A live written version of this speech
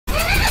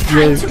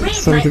Yeah,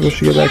 some people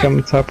should get back on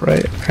the top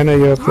right. I know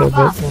you're up there,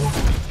 but...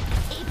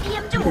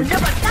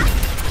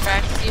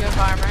 Rex, you have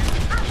armor.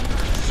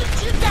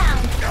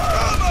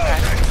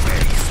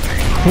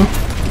 Huh?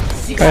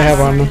 I have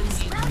armor.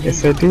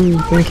 Yes, I do.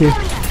 Thank you. I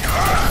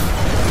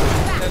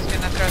was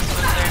gonna throw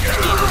someone there.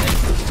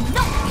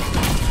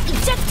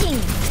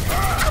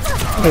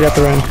 I got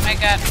the Ryan. I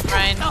got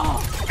Ryan.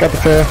 Got the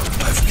Pharah.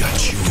 I've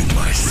got you in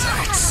my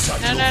sights.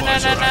 No.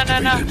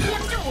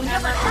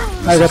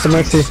 I got the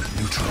Mercy.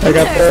 I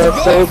got the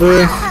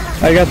Soldier.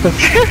 I got the...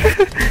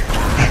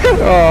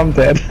 Oh, I'm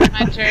dead.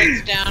 My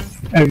turret's down.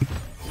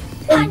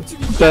 I'm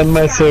done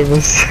my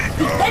service.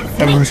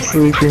 I'm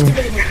sleeping.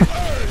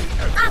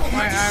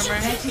 More armor.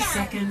 30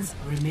 seconds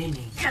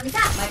remaining.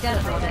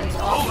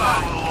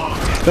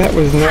 That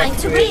was not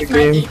the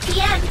game.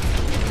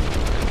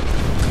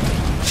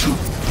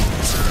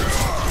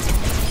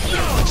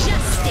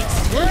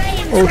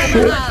 Oh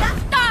shit.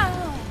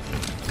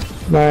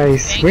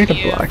 Nice. Way to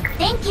block.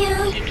 Thank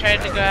you. She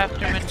tried to go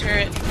after my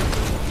turret. 10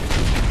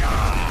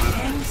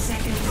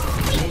 seconds.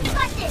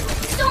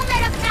 Don't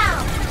let him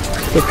down.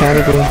 They're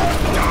panicking.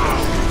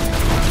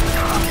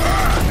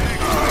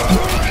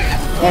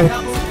 Oh.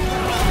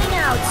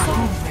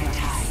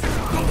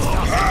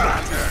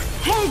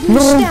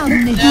 No.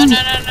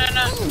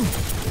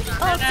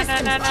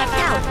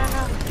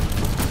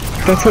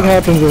 That's what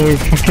happens when we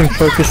fucking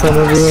focus on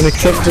everyone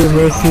except for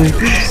Mercy.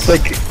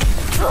 Like...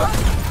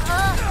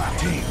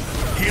 Team,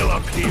 heal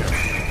up here.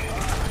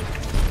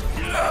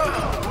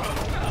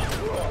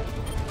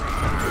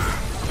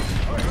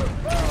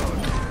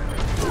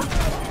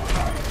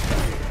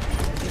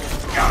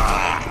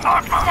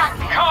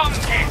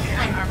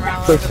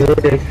 So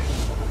good.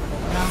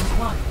 Round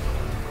 1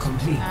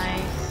 complete.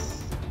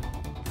 Nice.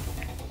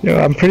 Yo,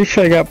 I'm pretty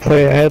sure I got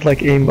play. I had like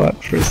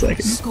aimbot for a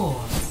second.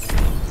 Score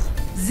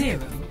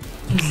 0-0.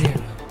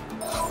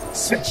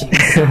 Switching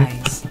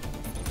sides.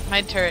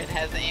 My turret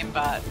has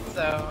aimbot,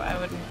 so I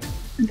wouldn't.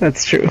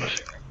 That's true.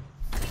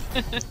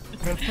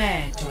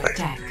 Prepare to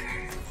attack.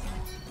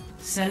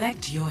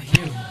 Select your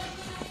hero.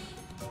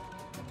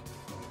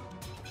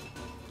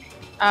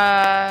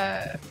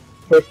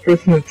 First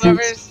person that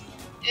shoots.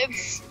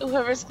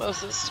 Whoever's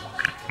closest.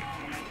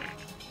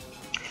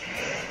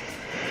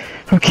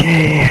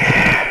 Okay.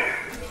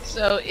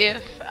 So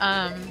if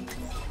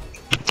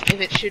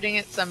it's shooting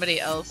at somebody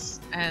else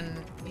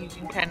and you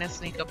can kind of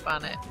sneak up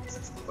on it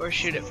or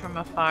shoot it from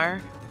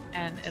afar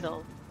and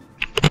it'll...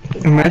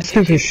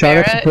 Imagine if you shot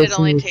at the it person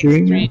only who's takes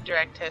shooting 3 you.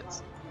 direct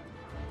hits.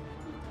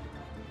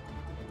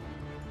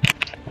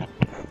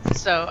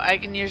 So I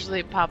can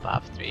usually pop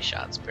off 3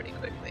 shots pretty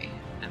quickly.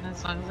 And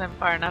as long as I'm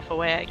far enough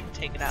away I can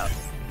take it out.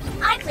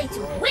 I play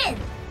to win.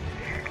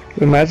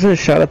 Imagine a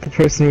shot at the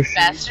person who's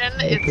shooting. Bastion,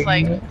 it's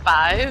like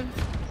 5,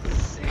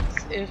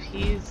 6 if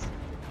he's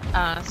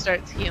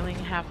starts healing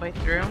halfway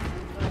through.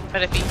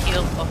 But if he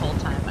heals the whole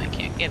time, I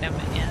can't get him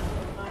in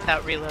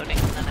without reloading,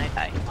 and then I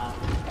die.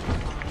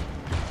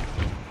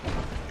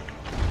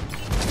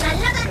 So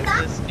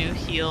this new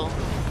heal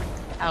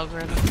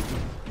algorithm.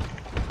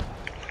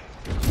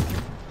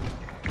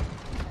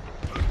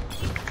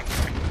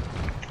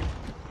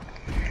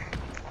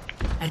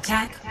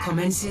 Attack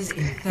commences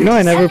in 30 You know,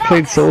 I never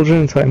played Soldier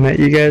until I met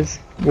you guys.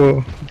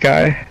 Whoa,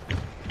 Guy.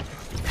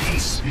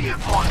 Peace be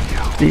upon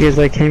you. You guys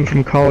like came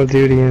from Call of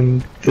Duty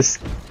and this,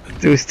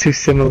 it was too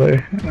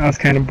similar. I was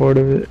kind of bored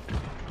of it.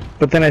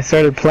 But then I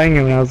started playing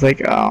him and I was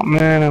like, oh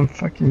man, I'm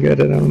fucking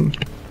good at him.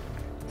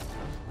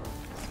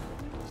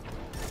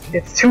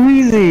 It's too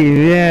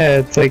easy. Yeah,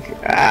 it's like,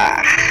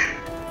 ah.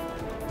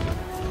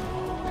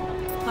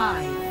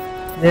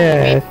 5,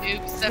 Yeah.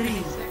 Oops,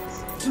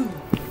 76. 2,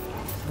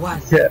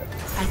 1. Yeah.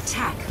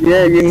 Attack.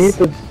 Yeah, you need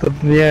the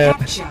yeah.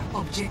 Capture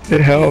objective.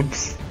 It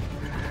helps.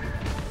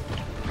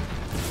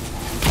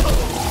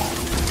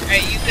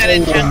 Alright, you got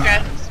a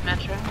Junkrat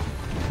Metro.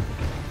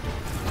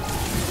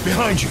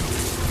 Behind you.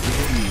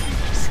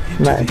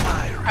 Nice.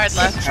 Hard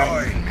left.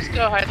 Just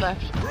go hard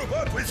left. Group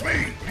up with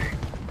me.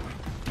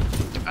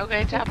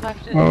 Okay, top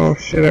left it is. Oh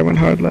shit, I went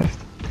hard left.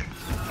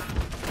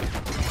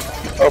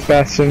 Oh,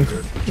 Bastion.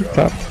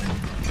 Top.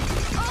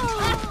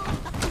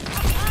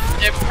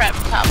 They're prep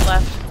top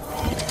left.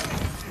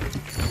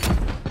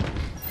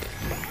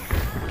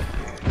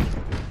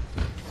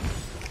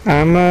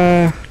 I'm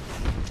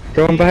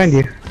going behind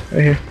you.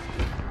 Right here.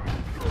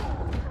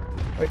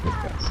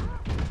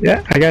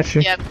 Yeah, I got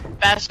you. Yep,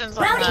 Bastion's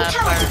on Rounding the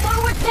tower to far.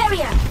 forward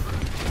barrier.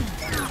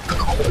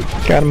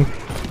 Got him.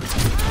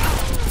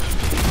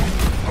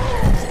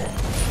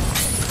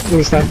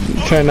 Just not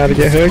trying not to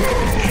get hooked.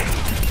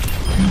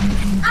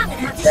 I'm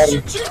gonna have to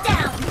shoot you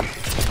down.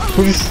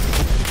 Who's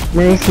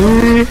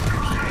Mercy?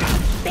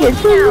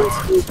 Bailing out.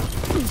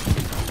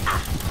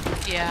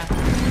 Yeah.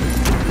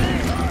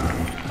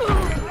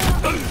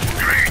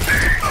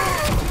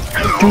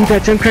 Dude,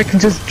 that Junkrat can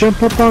just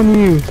jump up on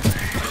you.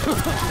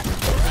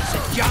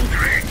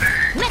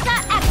 Meta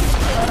X.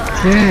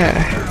 Yeah.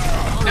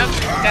 Nope,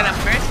 he's got a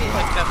Mercy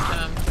hooked up to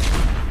him.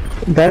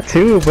 That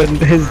too, but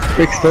his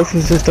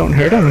explosives just don't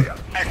hurt him.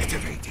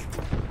 Activated.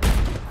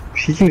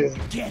 he can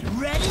just, Get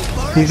ready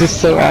for he's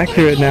just so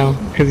accurate now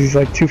because he's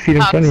like 2 feet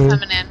in front Pop's of me.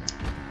 coming in.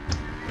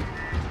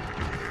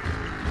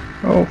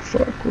 Oh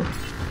fuck.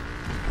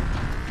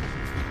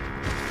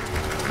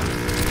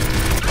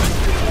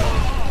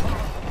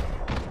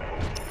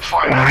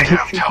 Find Ah,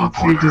 that he damn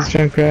freaking this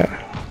teleporter. Junkrat.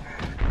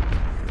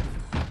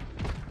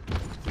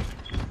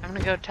 I'm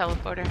gonna go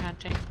teleporter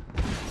hunting.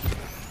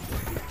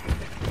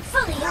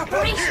 fully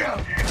operational.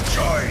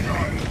 Join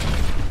me.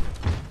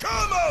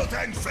 Come out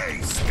and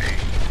face me.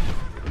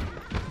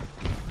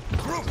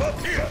 Group up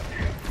here.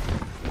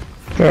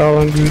 They're all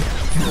on me.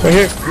 Right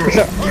here. What's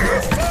up?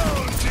 We're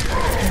found here.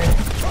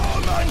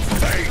 Come and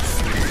face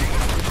me.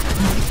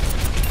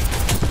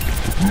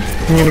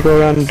 I'm gonna go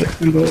around and go.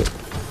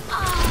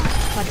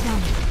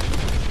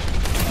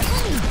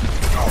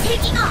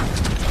 Taking off.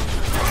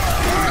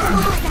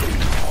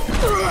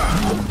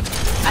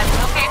 I've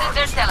located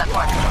their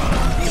teleporter.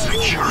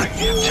 Securing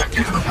the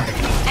objective.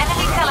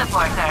 Enemy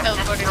teleporter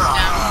Teleporter's destroyed.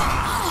 down.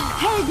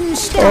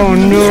 Oh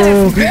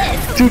no!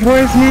 Dude, why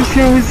is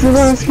Mercy always the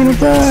last one to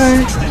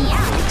die?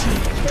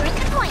 During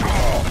the point.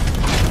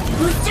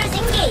 Boosters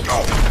engaged.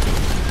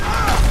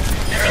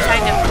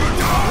 Behind him.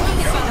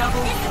 This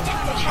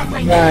objective has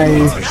my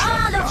Nice.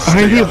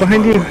 Behind you,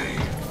 behind you.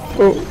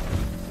 Oh.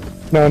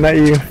 No, not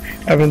you.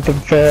 I meant the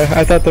fair.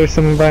 I thought there was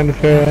someone behind the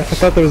fair. I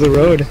thought there was a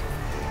road.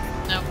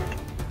 Nope.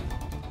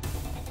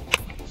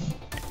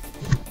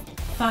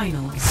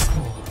 Final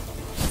score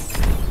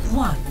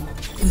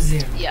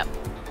 1-0. Yep.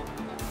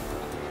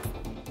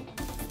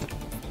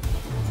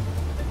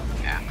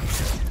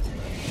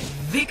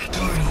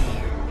 Victory.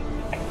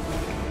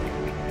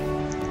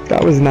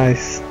 That was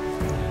nice.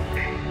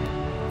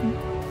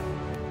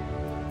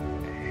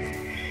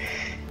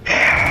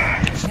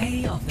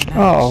 Play of the match.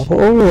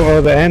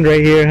 Oh, the end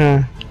right here,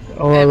 huh?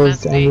 Oh, all It those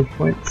must be. downward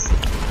points.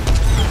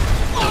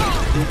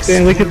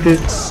 Damn, look at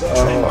this.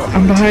 Oh,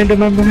 I'm behind him,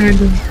 Dude,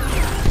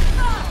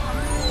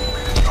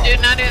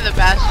 not even the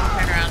bastion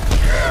turn around.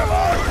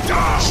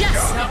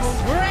 Just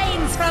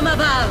brains from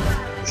above.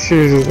 She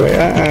was just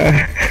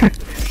like,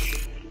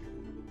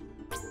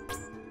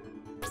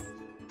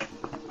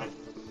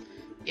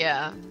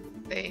 Yeah,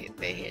 they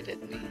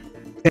hated me.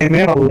 Damn,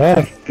 they all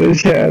left.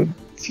 But yeah,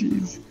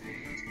 jeez.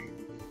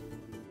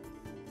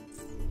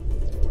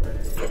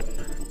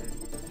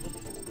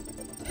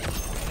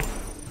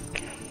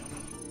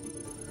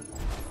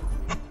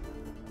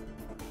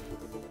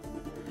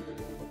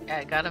 Yeah,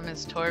 I got him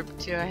as Torb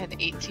too. I had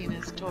 18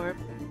 as Torb.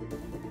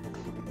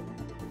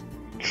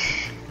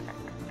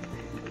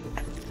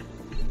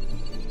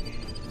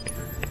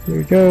 Here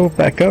we go.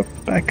 Back up,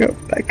 back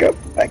up, back up,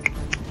 back.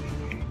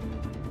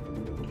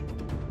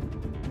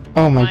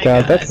 Oh my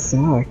god, that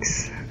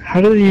sucks. How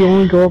did you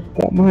only go up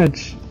that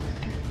much?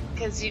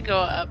 Because you go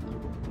up.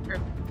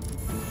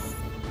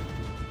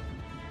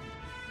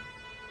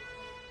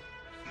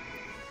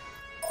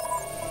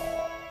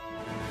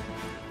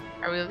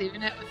 Are we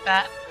leaving it with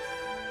that?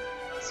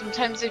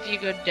 Sometimes if you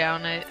go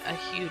down a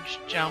huge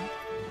jump,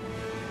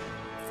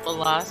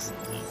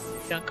 velocity,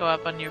 you don't go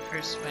up on your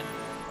first win.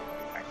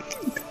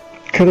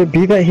 Could it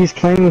be that he's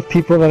playing with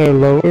people that are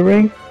lower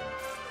rank?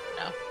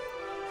 No.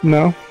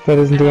 No, that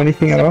doesn't do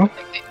anything at all?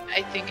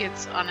 I think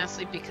it's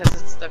honestly because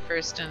it's the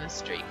first in a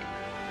streak.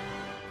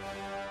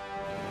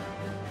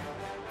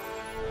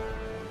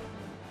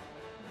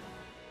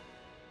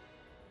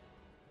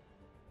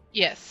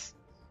 Yes.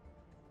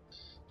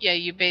 Yeah,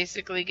 you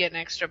basically get an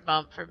extra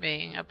bump for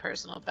being a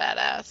personal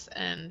badass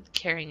and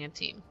carrying a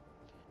team.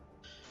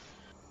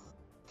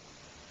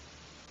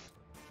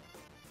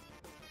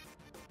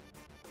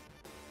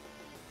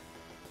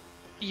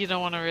 You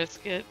don't want to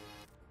risk it.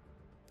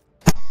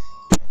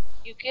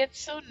 You get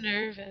so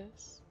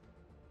nervous.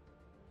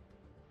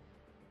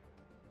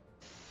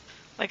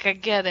 Like, I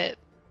get it.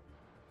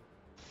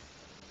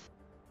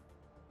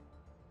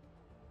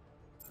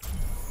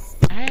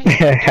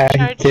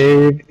 Alright,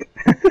 Gabe.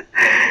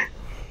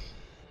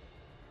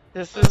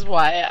 This is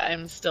why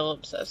I'm still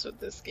obsessed with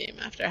this game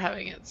after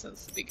having it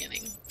since the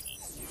beginning.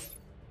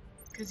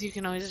 Because you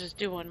can always just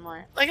do one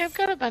more. Like, I've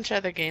got a bunch of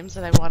other games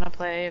that I want to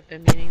play, I've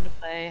been meaning to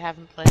play,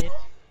 haven't played.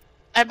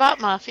 I bought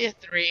Mafia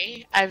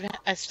 3.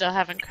 I still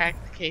haven't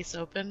cracked the case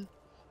open.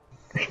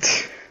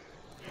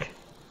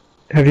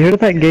 Have you heard of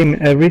that game,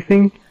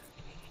 Everything?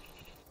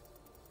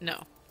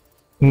 No.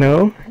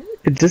 No?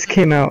 It just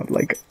came out,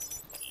 like,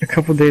 a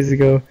couple days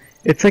ago.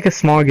 It's like a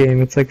small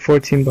game, it's like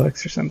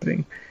 $14 or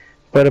something.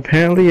 But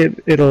apparently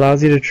it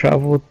allows you to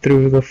travel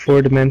through the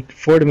four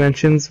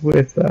dimensions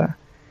with,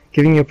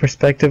 giving you a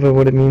perspective of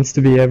what it means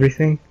to be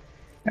everything.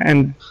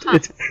 And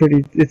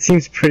it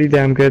seems pretty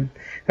damn good.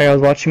 Like, I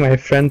was watching my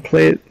friend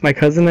play it, my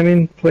cousin, I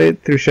mean, play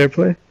it through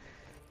SharePlay.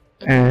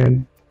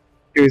 And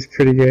it was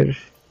pretty good.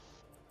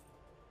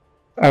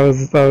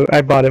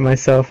 I bought it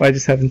myself, I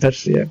just haven't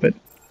touched it yet, but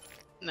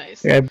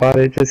Nice. like, I bought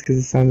it just because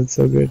it sounded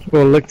so good.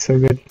 Well, it looked so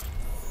good.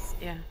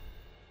 Yeah.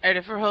 Alright,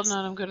 if we're holding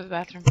on, I'm going to the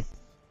bathroom.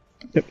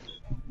 Yep.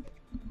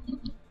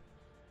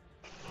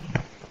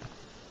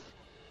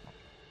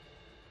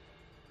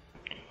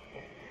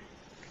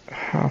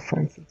 I'll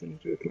find something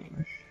to do with my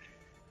life.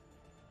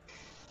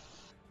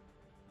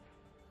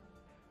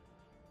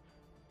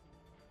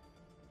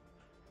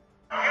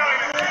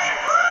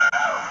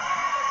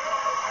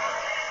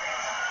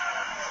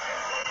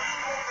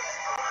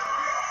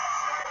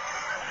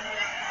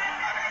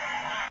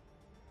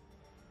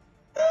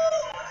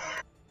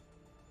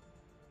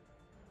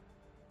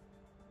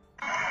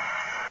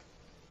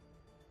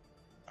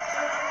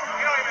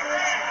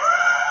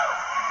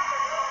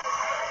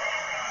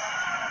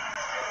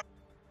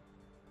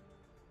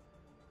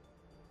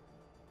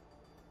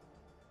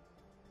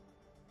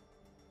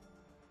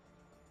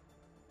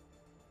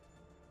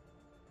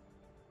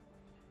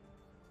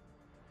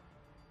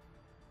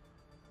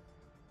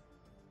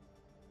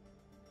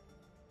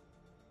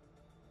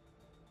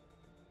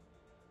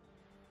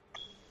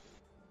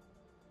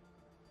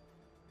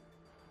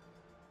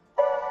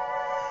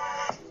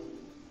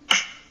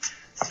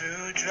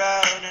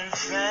 drought and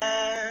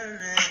famine,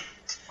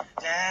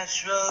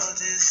 natural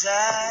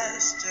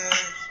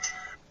disasters.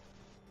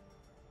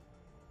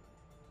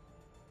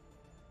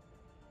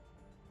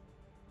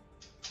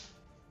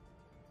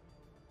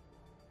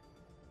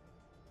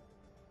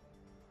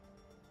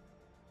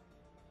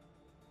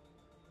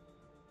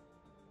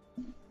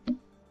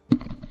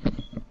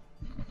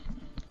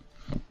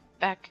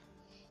 Back.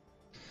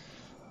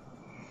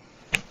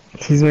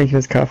 He's making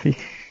his coffee.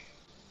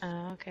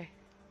 Okay.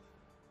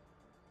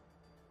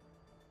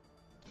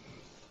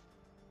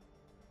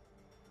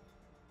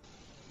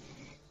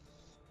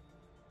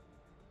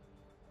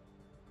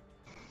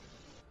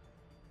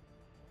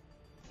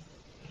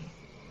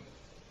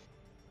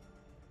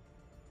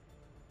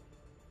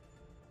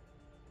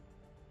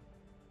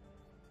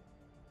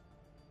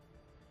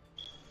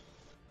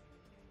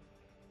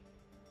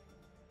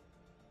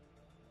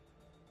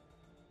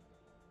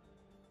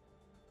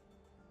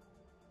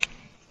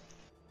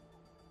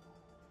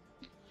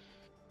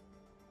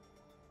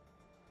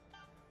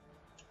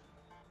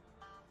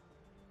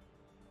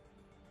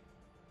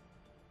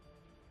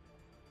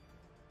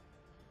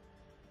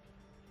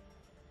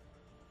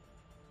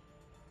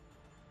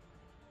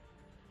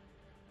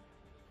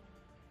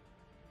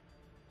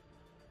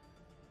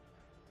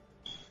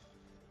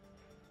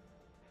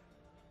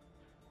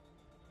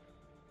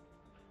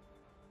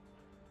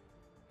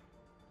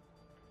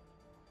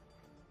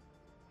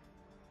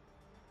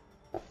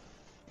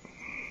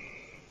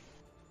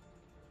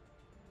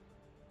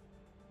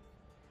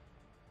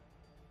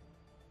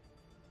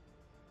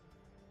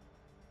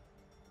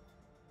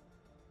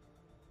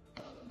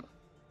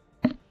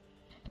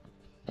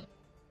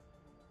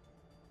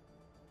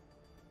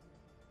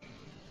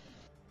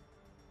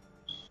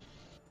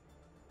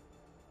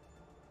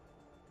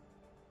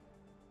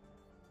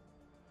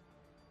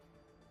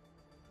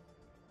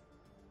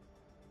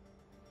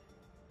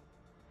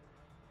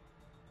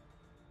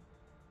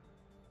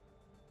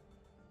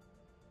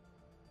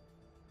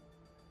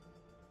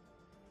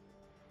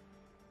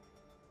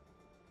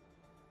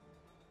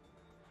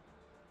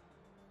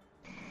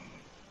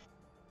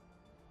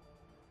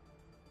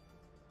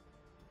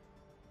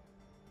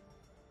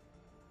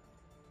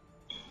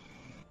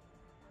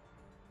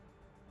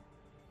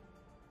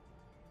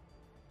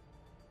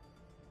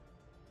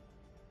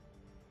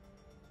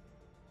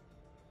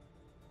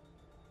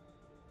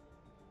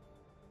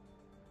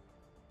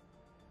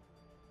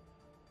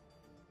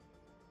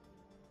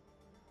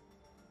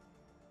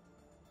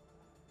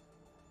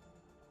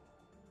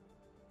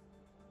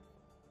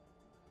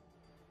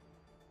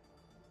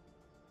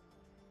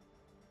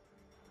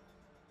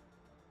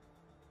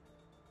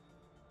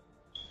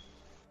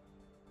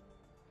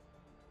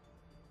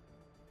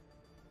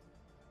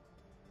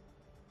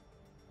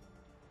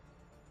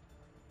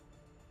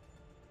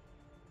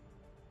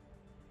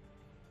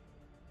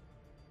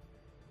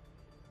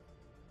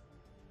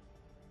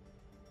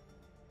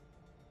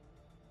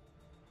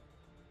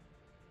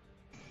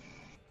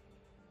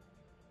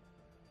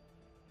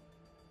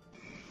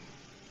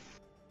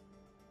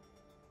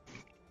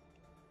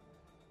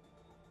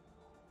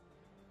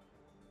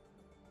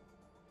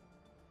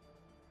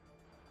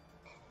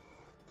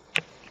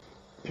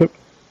 Yep.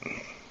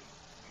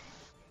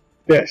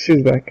 Yeah,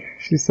 she's back.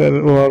 She said,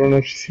 well, I don't know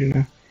if she's here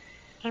now.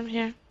 I'm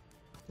here.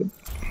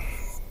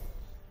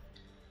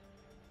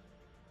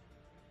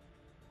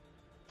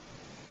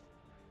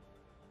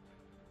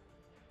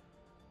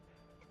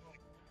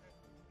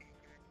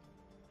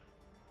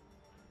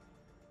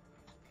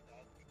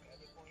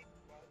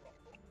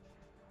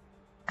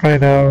 I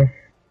know.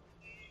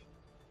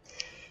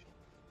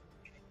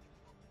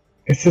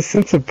 It's a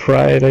sense of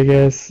pride, I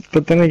guess.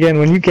 But then again,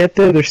 when you get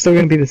there, there's still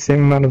going to be the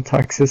same amount of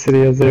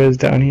toxicity as there is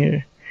down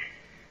here.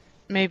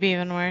 Maybe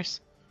even worse.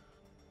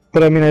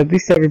 But I mean, at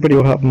least everybody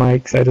will have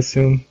mics, I'd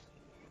assume.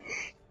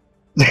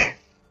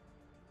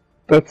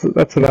 That's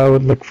what I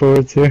would look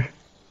forward to.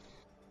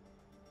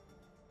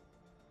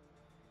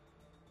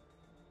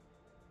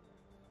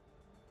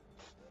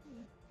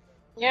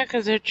 Yeah,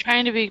 because they're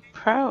trying to be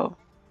pro.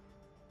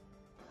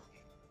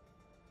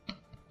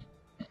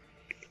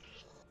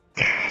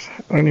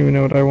 I don't even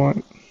know what I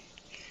want.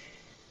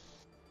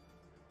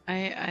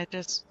 I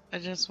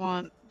just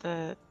want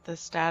the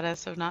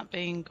status of not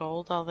being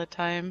gold all the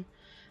time.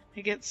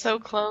 I get so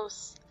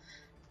close.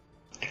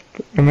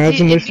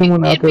 Imagine there's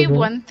someone out It'd there be that...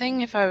 one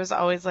thing if I was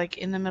always like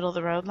in the middle of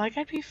the road, like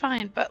I'd be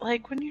fine. But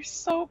like when you're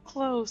so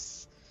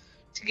close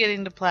to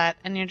getting to plat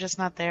and you're just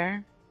not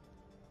there,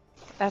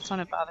 that's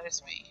when it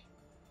bothers me.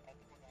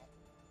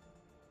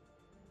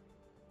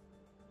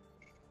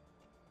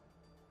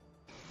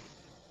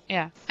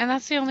 Yeah, and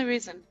that's the only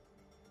reason.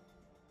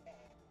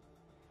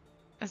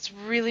 That's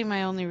really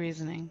my only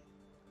reasoning.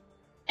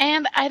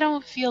 And I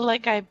don't feel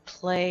like I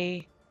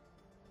play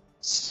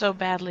so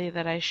badly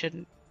that I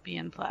shouldn't be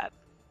in plat.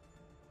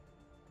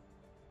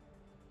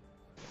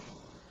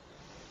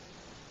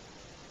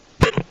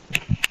 I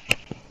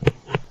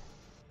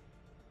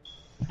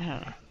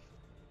don't know.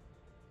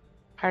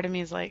 Part of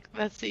me is like,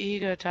 that's the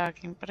ego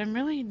talking, but I'm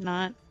really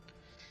not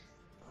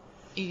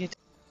ego.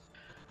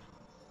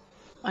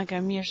 Like,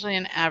 I'm usually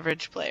an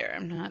average player.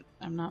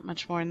 I'm not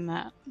much more than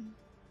that.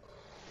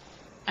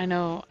 I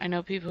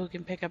know people who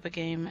can pick up a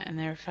game and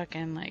they're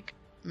fucking like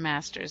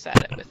masters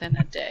at it within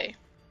a day.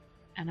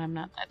 And I'm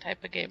not that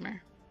type of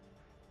gamer.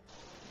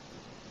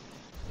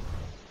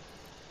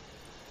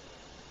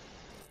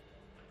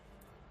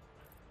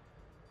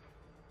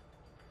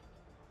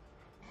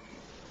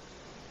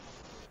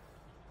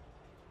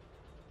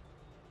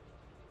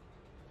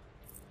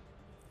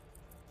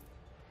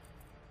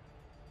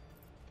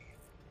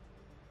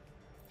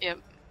 Yep.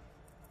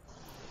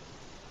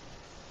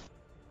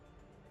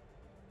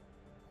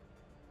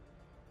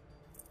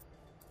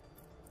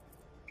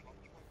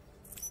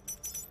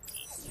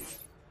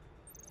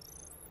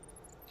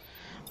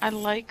 I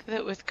like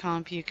that with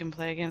comp you can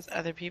play against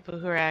other people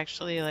who are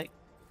actually like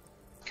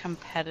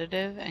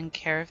competitive and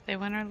care if they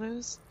win or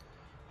lose.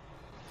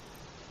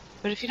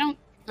 But if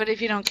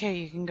you don't care,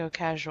 you can go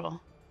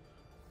casual.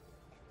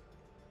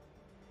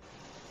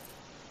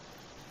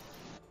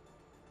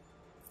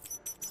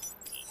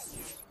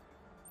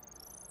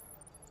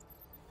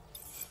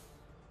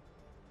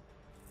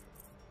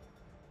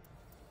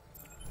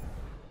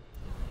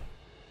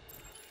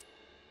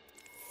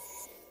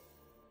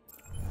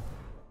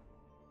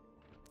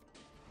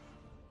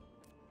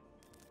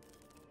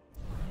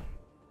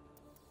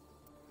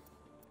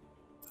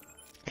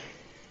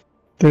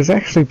 There's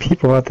actually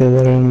people out there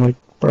that are in like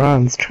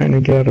bronze trying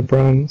to get out of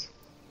bronze.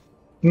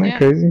 Isn't that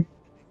crazy?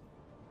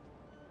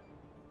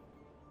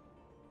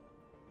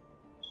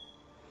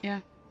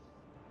 Yeah.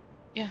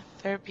 Yeah,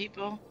 there are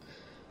people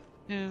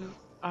who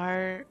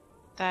are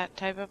that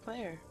type of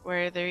player,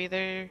 where they're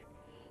either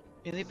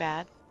really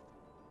bad,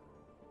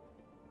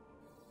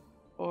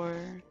 or,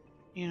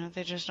 you know,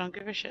 they just don't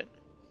give a shit.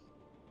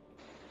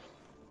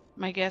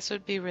 My guess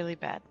would be really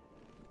bad.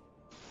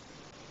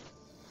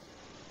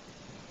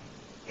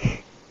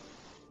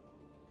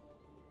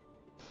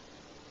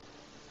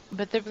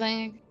 But they're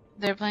playing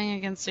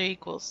against their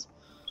equals.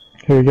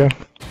 Here we go.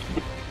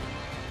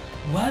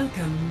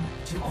 Welcome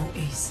to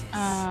Oasis.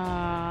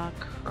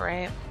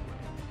 Crap.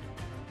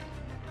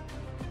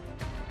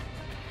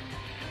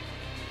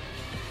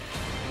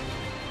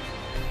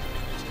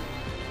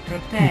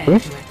 Prepare to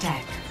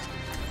attack.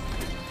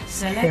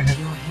 Select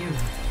your hero.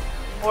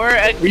 Or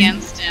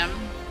against him.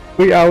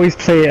 We always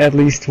play at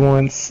least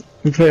once.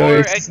 We play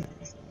Oasis.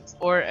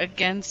 Or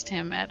against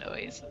him at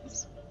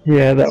Oasis.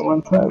 Yeah, that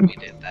one time. We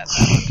did that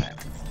one time.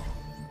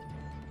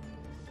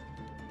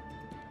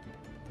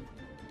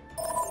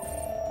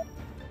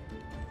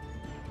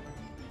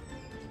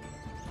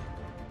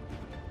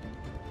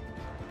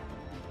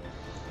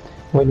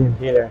 William,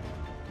 here.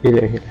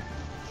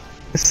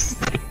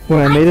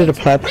 When I made it a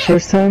plat the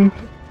first time,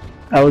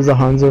 I was a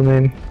Hanzo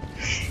main.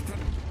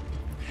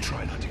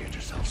 Try not to get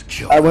yourselves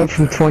killed. I went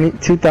from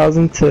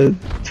 2,000 to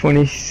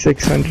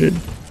 2,600.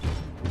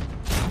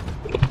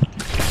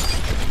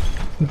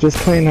 Just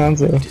playing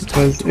Hanzo.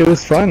 It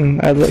was fun.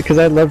 Because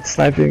I loved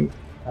sniping.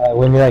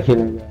 When did I kill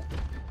her?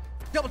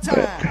 Double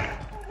time.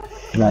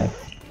 Nice.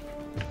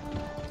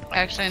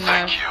 Actually,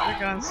 no. We're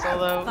going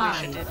solo. We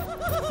should do it.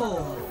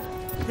 4,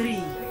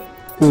 3,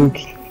 Ooh,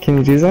 can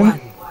you do Zen? 1. I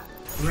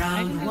can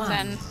Round do 1.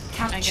 Zen.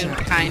 I can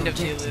kind of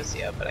do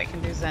Lucio, but I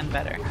can do Zen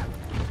better.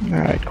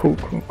 Alright, cool.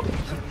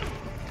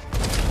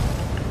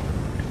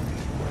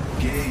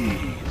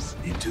 Gaze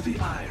into the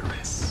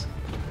iris.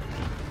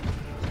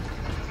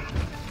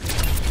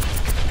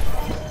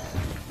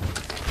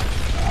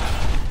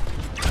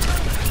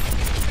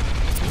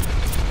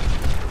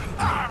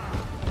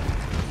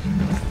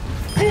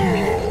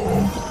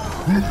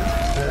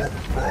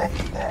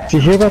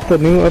 Did you hear about the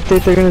new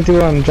update they're gonna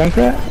do on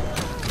Junkrat?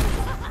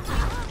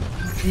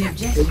 The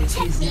objective is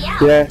now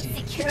Yeah.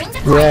 Securing the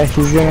Yeah,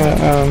 he's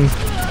gonna,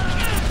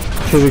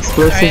 his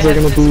explosives are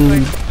gonna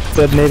be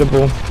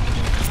detonatable.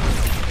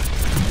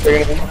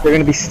 They're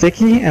gonna be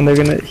sticky, and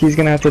he's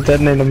gonna have to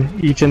detonate them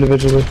each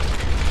individually.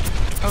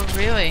 Oh,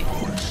 really?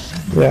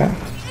 Yeah.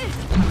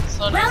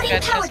 Slow down, routing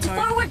sketch power us to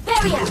more. forward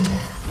barrier.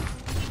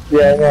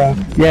 Yeah, I know.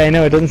 Yeah, I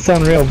know. It doesn't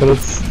sound real, but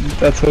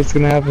that's what's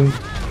gonna happen.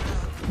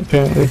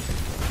 Apparently.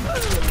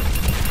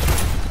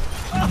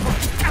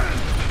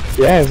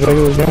 Yeah, it's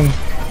regular gun.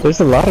 There's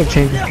a lot of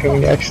changes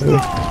coming, actually.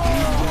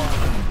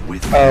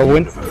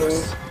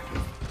 Winston.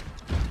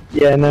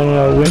 Yeah,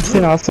 no.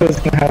 Winston also is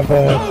gonna have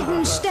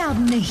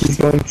he's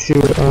going to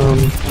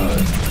I'm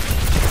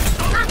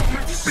gonna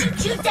have to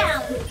shoot you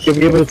down. he'll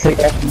be able to take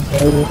out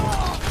the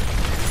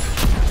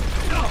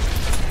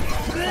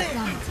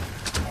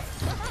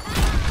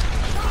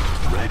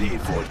Ready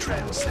for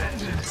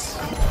transcendence.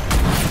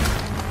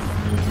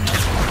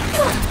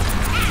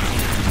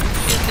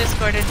 He's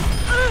discorded.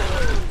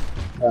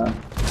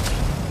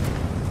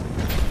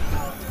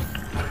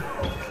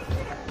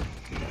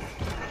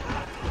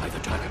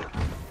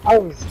 I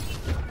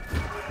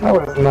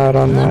was not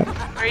on that.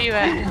 Where are you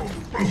at?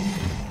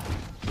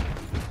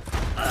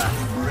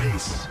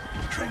 Embrace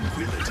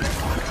tranquility.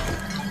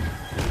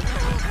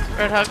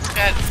 Roadhog's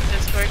got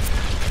Discord.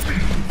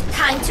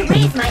 Time to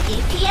raise my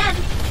APM.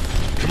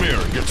 Come here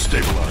and get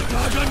stabilized.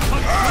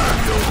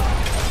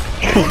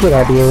 Get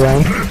out of your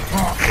round.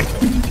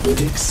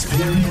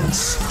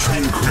 Experience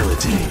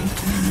tranquility.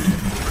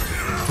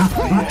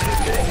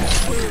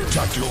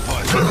 Tactical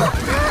visor.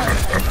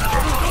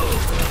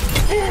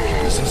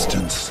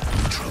 Resistance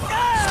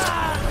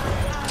neutralized.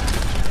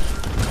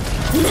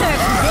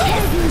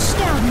 Nerven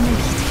sterben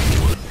nicht.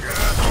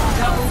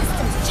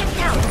 Checked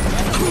out.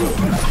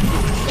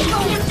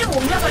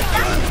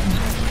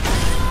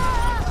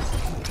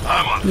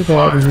 I'm on Get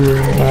out of here.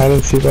 No, I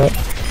didn't see that.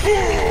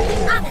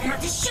 I'm gonna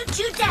have to shoot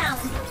you down.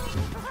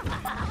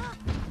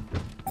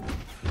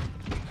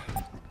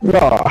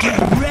 Raw.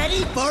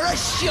 ready for a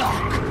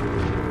shock.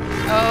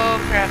 Oh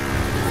crap.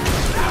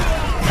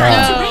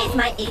 Time to No. raise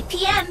my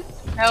APM.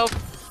 Nope.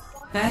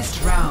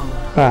 Best round.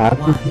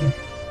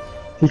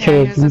 He could he have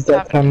was used just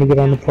that time to get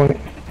on the point.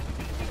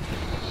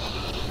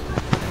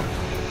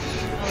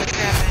 Holy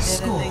crap, I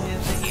did a thing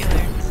as a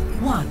healer.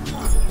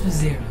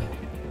 1-0.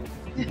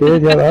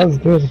 Good, yeah, that was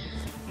good.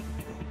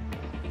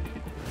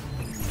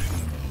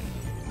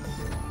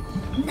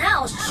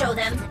 Now I'll show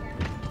them.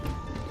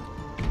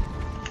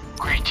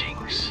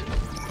 Greetings.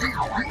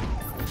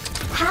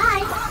 Hi.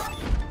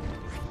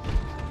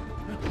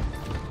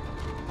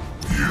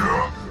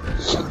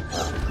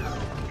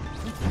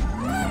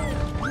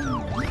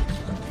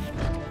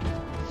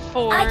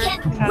 Four. I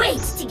can't wait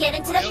to get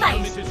into the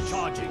fight. is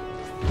charging.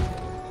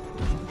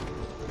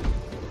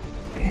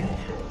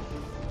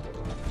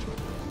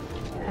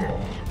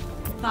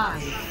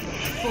 Five,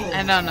 four,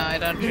 I don't know, I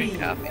don't drink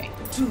coffee.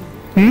 2,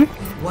 Hmm?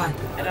 1.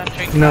 I don't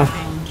drink No. coffee.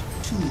 Round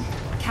 2.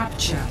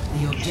 Capture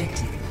the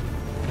objective.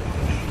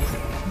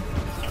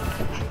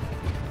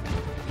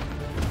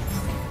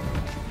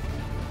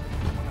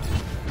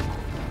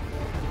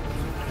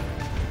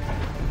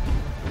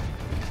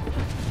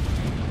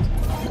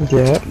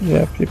 Yep.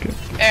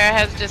 Era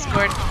has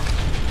Discord.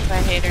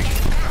 I hate her.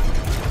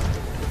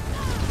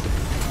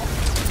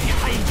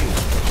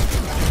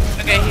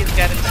 Okay, he's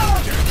got it.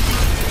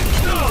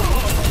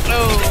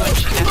 Oh, and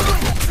she got it.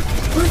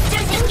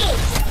 Boosters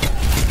engaged.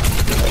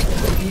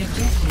 The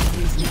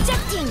objective is now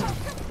Ejecting.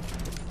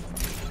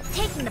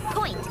 Taking the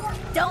point.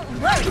 Don't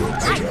worry,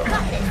 I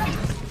got this.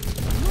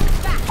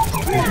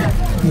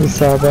 You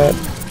saw that.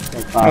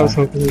 I was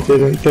hoping we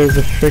didn't. There's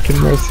a freaking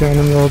mercy on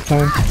him the whole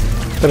time.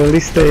 But at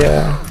least they,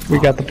 we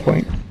got the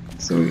point.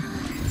 So we...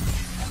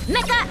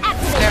 Mecha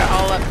activate. They're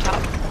all up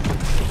top.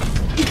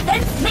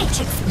 Defense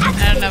matrix I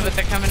activate. don't know, but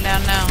they're coming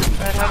down now.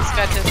 Red Hub's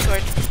got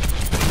Discord.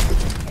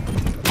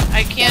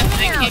 I can't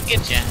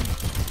get you.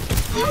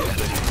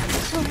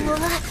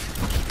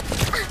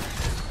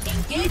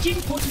 Engaging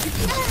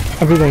fortification.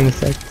 I'll be there in a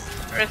sec.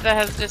 Eartha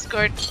has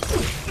Discord.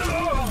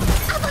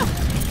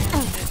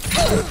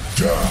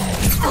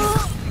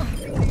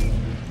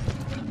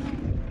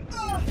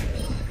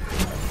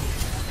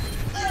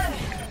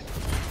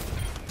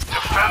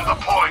 Defend the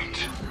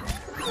point.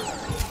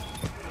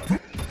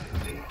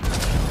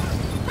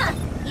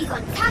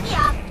 Igon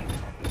Tagia.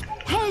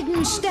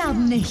 Helden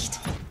sterben nicht.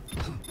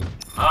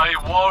 My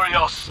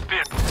warrior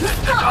spirit. Let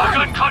the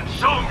dragon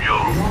consume you.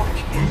 Walk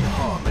in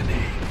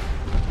harmony.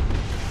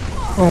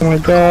 Oh my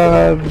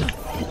god.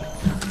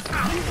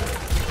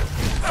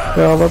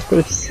 They're all up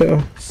there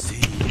still.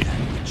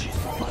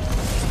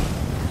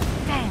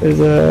 There's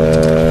a...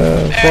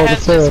 Well,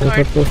 has the Discord.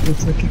 up there for a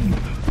second.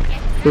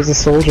 There's a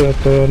soldier up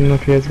there, I don't know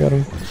if you guys got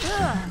him.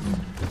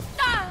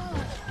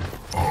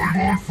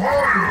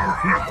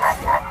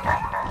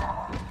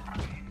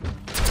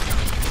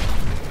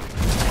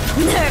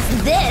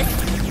 Nerf this.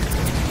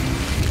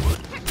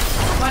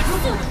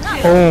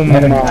 Oh my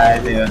god.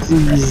 idea.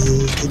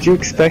 Did you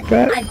expect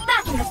that? I'm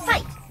back in the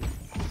fight.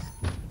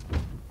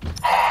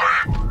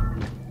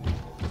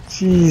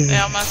 Jeez. They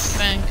all must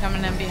have been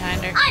coming in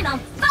behind her. I'm on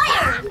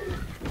fire.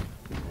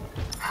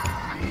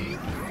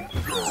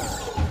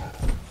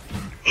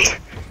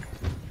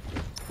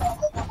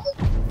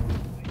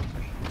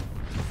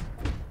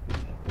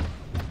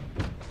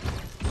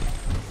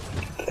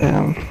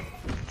 Damn.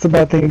 It's a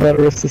bad thing about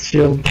Arista's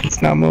shield,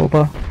 it's not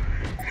mobile.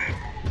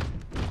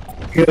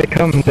 Here they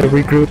come, they're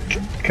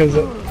regrouped because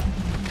of...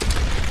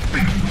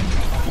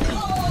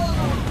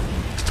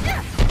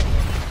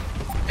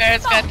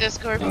 Barrett's got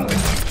Discord.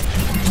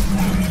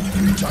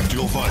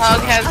 Tactical visor.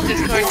 Hog has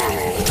Discord.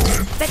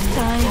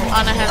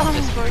 Anna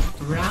has Discord.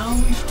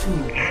 round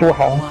 2.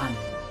 Wow. 1.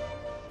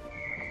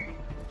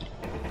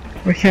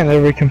 Why can't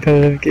every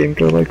competitive game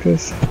go like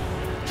this?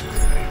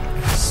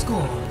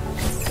 Score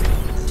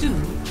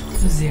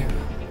 2-0.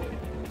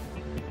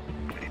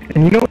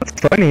 And you know what's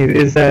funny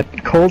is that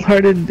Cold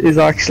Hearted is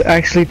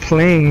actually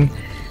playing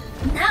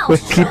Now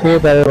with show people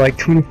them. that are like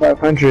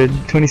 2,500,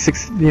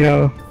 26, you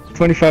know,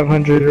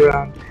 2,500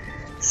 around.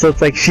 So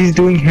it's like she's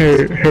doing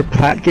her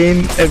plat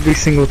game every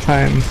single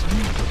time,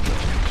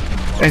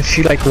 and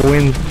she like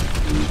wins.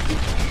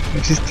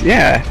 Just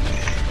yeah.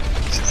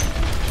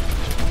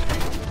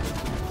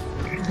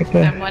 What the-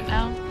 And what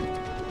now?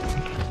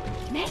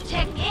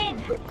 Check in.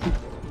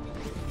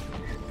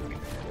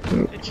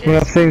 What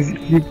I'm saying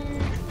is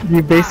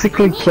you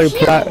basically play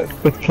plat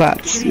with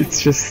plats. It's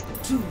just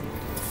 2,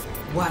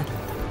 1.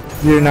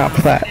 You're not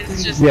plat.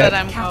 It's just yet. that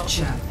I'm gold.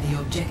 Capture the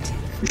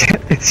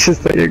objective. It's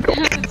just that you're gold.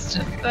 It's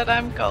just that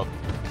I'm gold.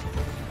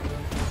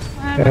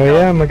 I'm Oh a gold.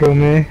 yeah, I'm gonna go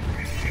May.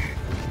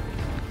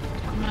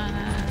 Come on.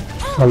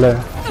 Hello.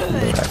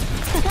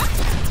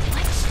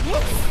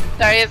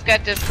 Daria's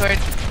got Discord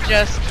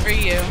just for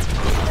you.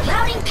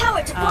 Routing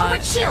power to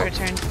forward shield.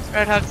 Return.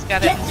 Roadhog's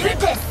got it. Get through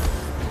this.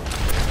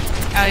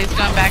 Oh, he's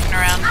going back and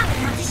around. I'm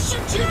about to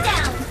shoot you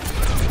down.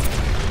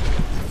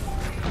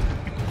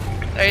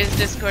 Daria's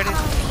Discorded.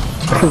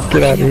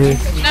 Get out of here.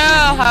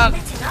 No, Hog.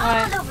 Written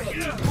all over it.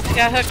 I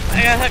got hooked. I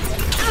got hooked.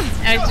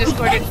 Now he's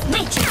Discorded.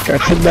 Nature.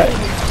 Gotcha back.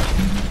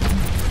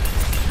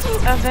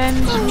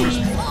 Avenge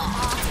me.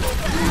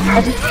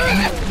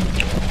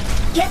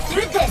 Get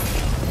through this.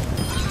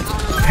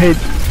 Hey,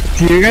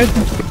 do you guys...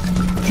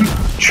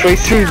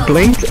 Tracer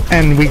blinked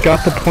and we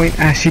got the point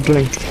as she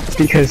blinked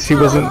because she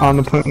wasn't on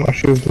the point while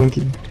she was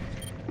blinking.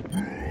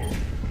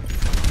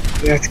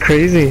 That's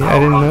crazy. I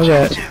didn't know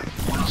that.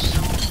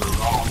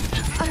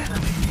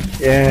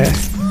 Yeah.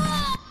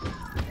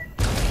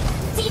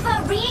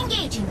 D.va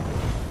re-engaging.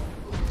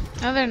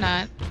 No, they're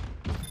not.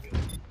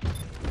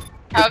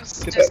 Hog's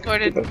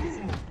Discorded.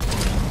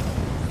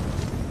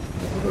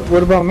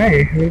 What about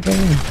me? What about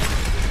me?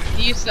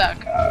 You suck.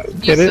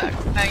 Get you it? suck.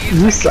 No,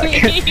 You suck.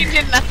 You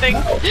did nothing.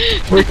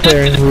 We're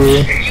clearing you.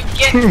 You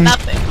get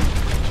nothing.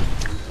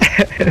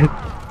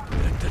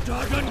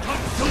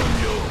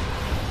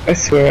 I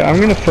swear, I'm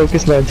gonna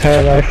focus my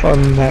entire life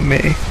on that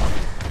May.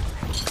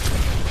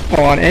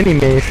 Or on any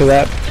May for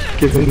that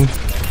given.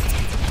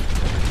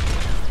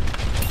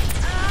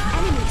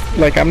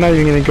 Like, I'm not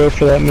even gonna go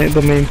for that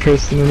the main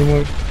person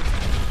anymore.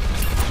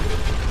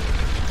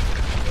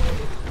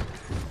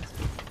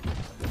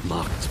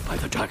 Marked by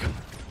the dragon.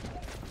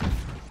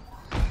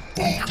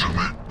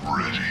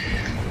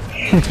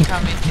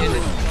 Probably do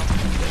this.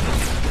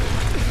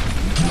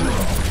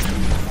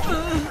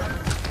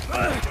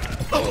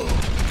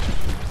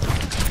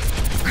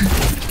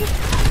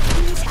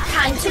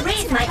 Time to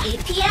raise my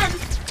APM.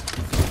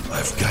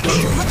 I've got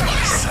you in my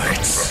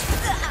sights.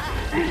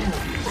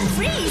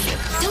 Freeze.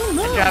 Don't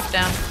move. Drop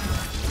down.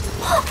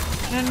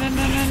 No, no,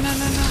 no, no, no,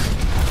 no, no.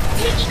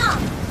 Taking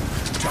off.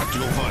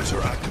 Tactical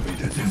visor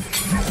activated.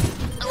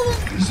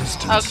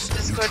 Hog's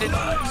Discorded.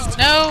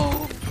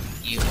 No!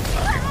 You.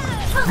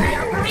 Fully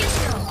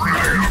operational.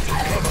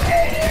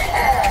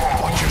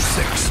 Watch your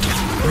six.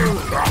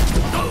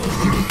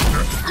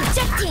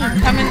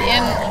 Ejecting. Coming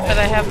in, but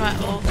I have my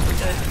ult.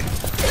 Good.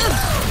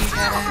 You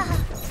gotta...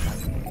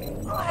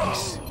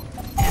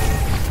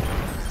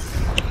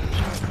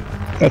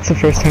 That's the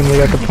first time we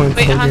got the point.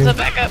 Wait, the whole Hanzo, game.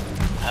 back up.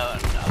 Oh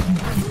no.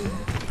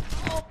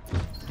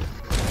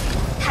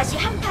 다시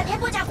한판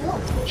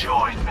해보자고.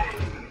 Join me.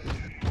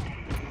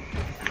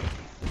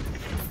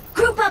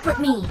 Group up with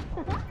me.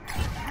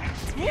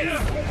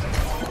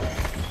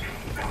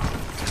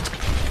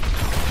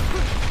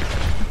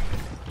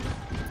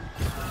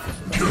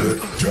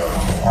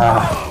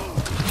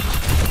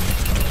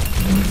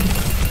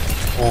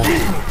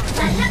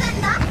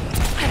 날라간다.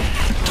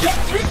 Get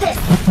through this.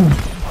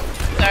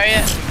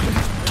 Daria.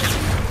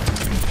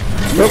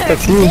 Nope,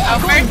 that's you.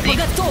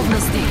 Oh,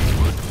 mercy.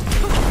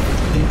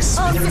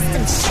 All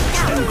systems shut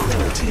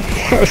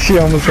down. She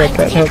almost got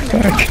that health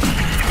back.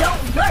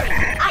 Don't worry,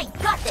 I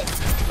got this.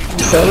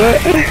 Saw that?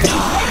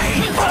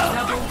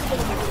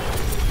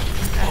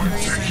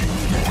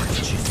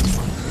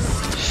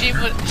 She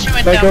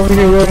went Back down. over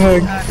here,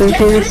 Roadhog. Don't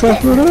kill yourself,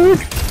 Roadhog.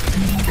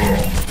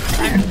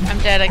 I'm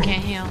dead, I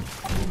can't heal.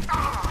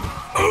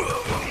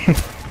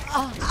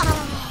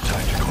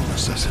 Tactical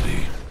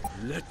necessity.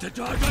 Let the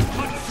dragon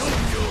consume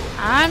you.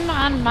 I'm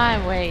on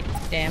my way,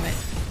 damn it.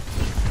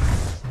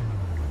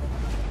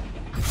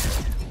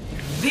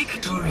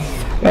 Victory.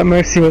 That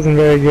Mercy wasn't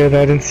very good.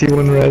 I didn't see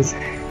one res.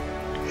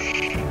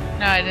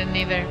 No, I didn't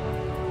either.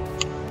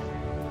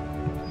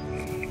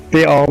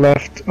 They all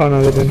left on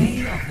other than.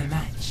 Play of the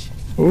match.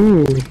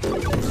 Ooh.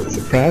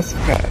 Surprise,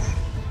 surprise.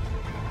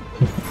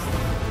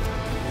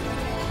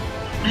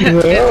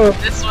 Oh.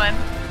 This one.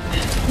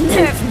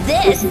 Nerf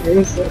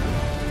this.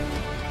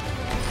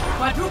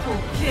 Quadruple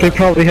kill. They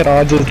probably had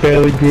all just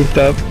barely grouped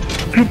up.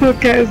 Group up,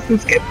 guys.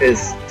 Let's get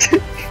this.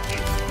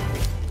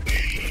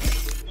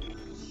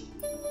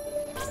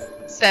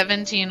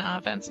 17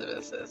 offensive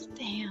assists.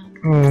 Damn.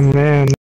 Oh man.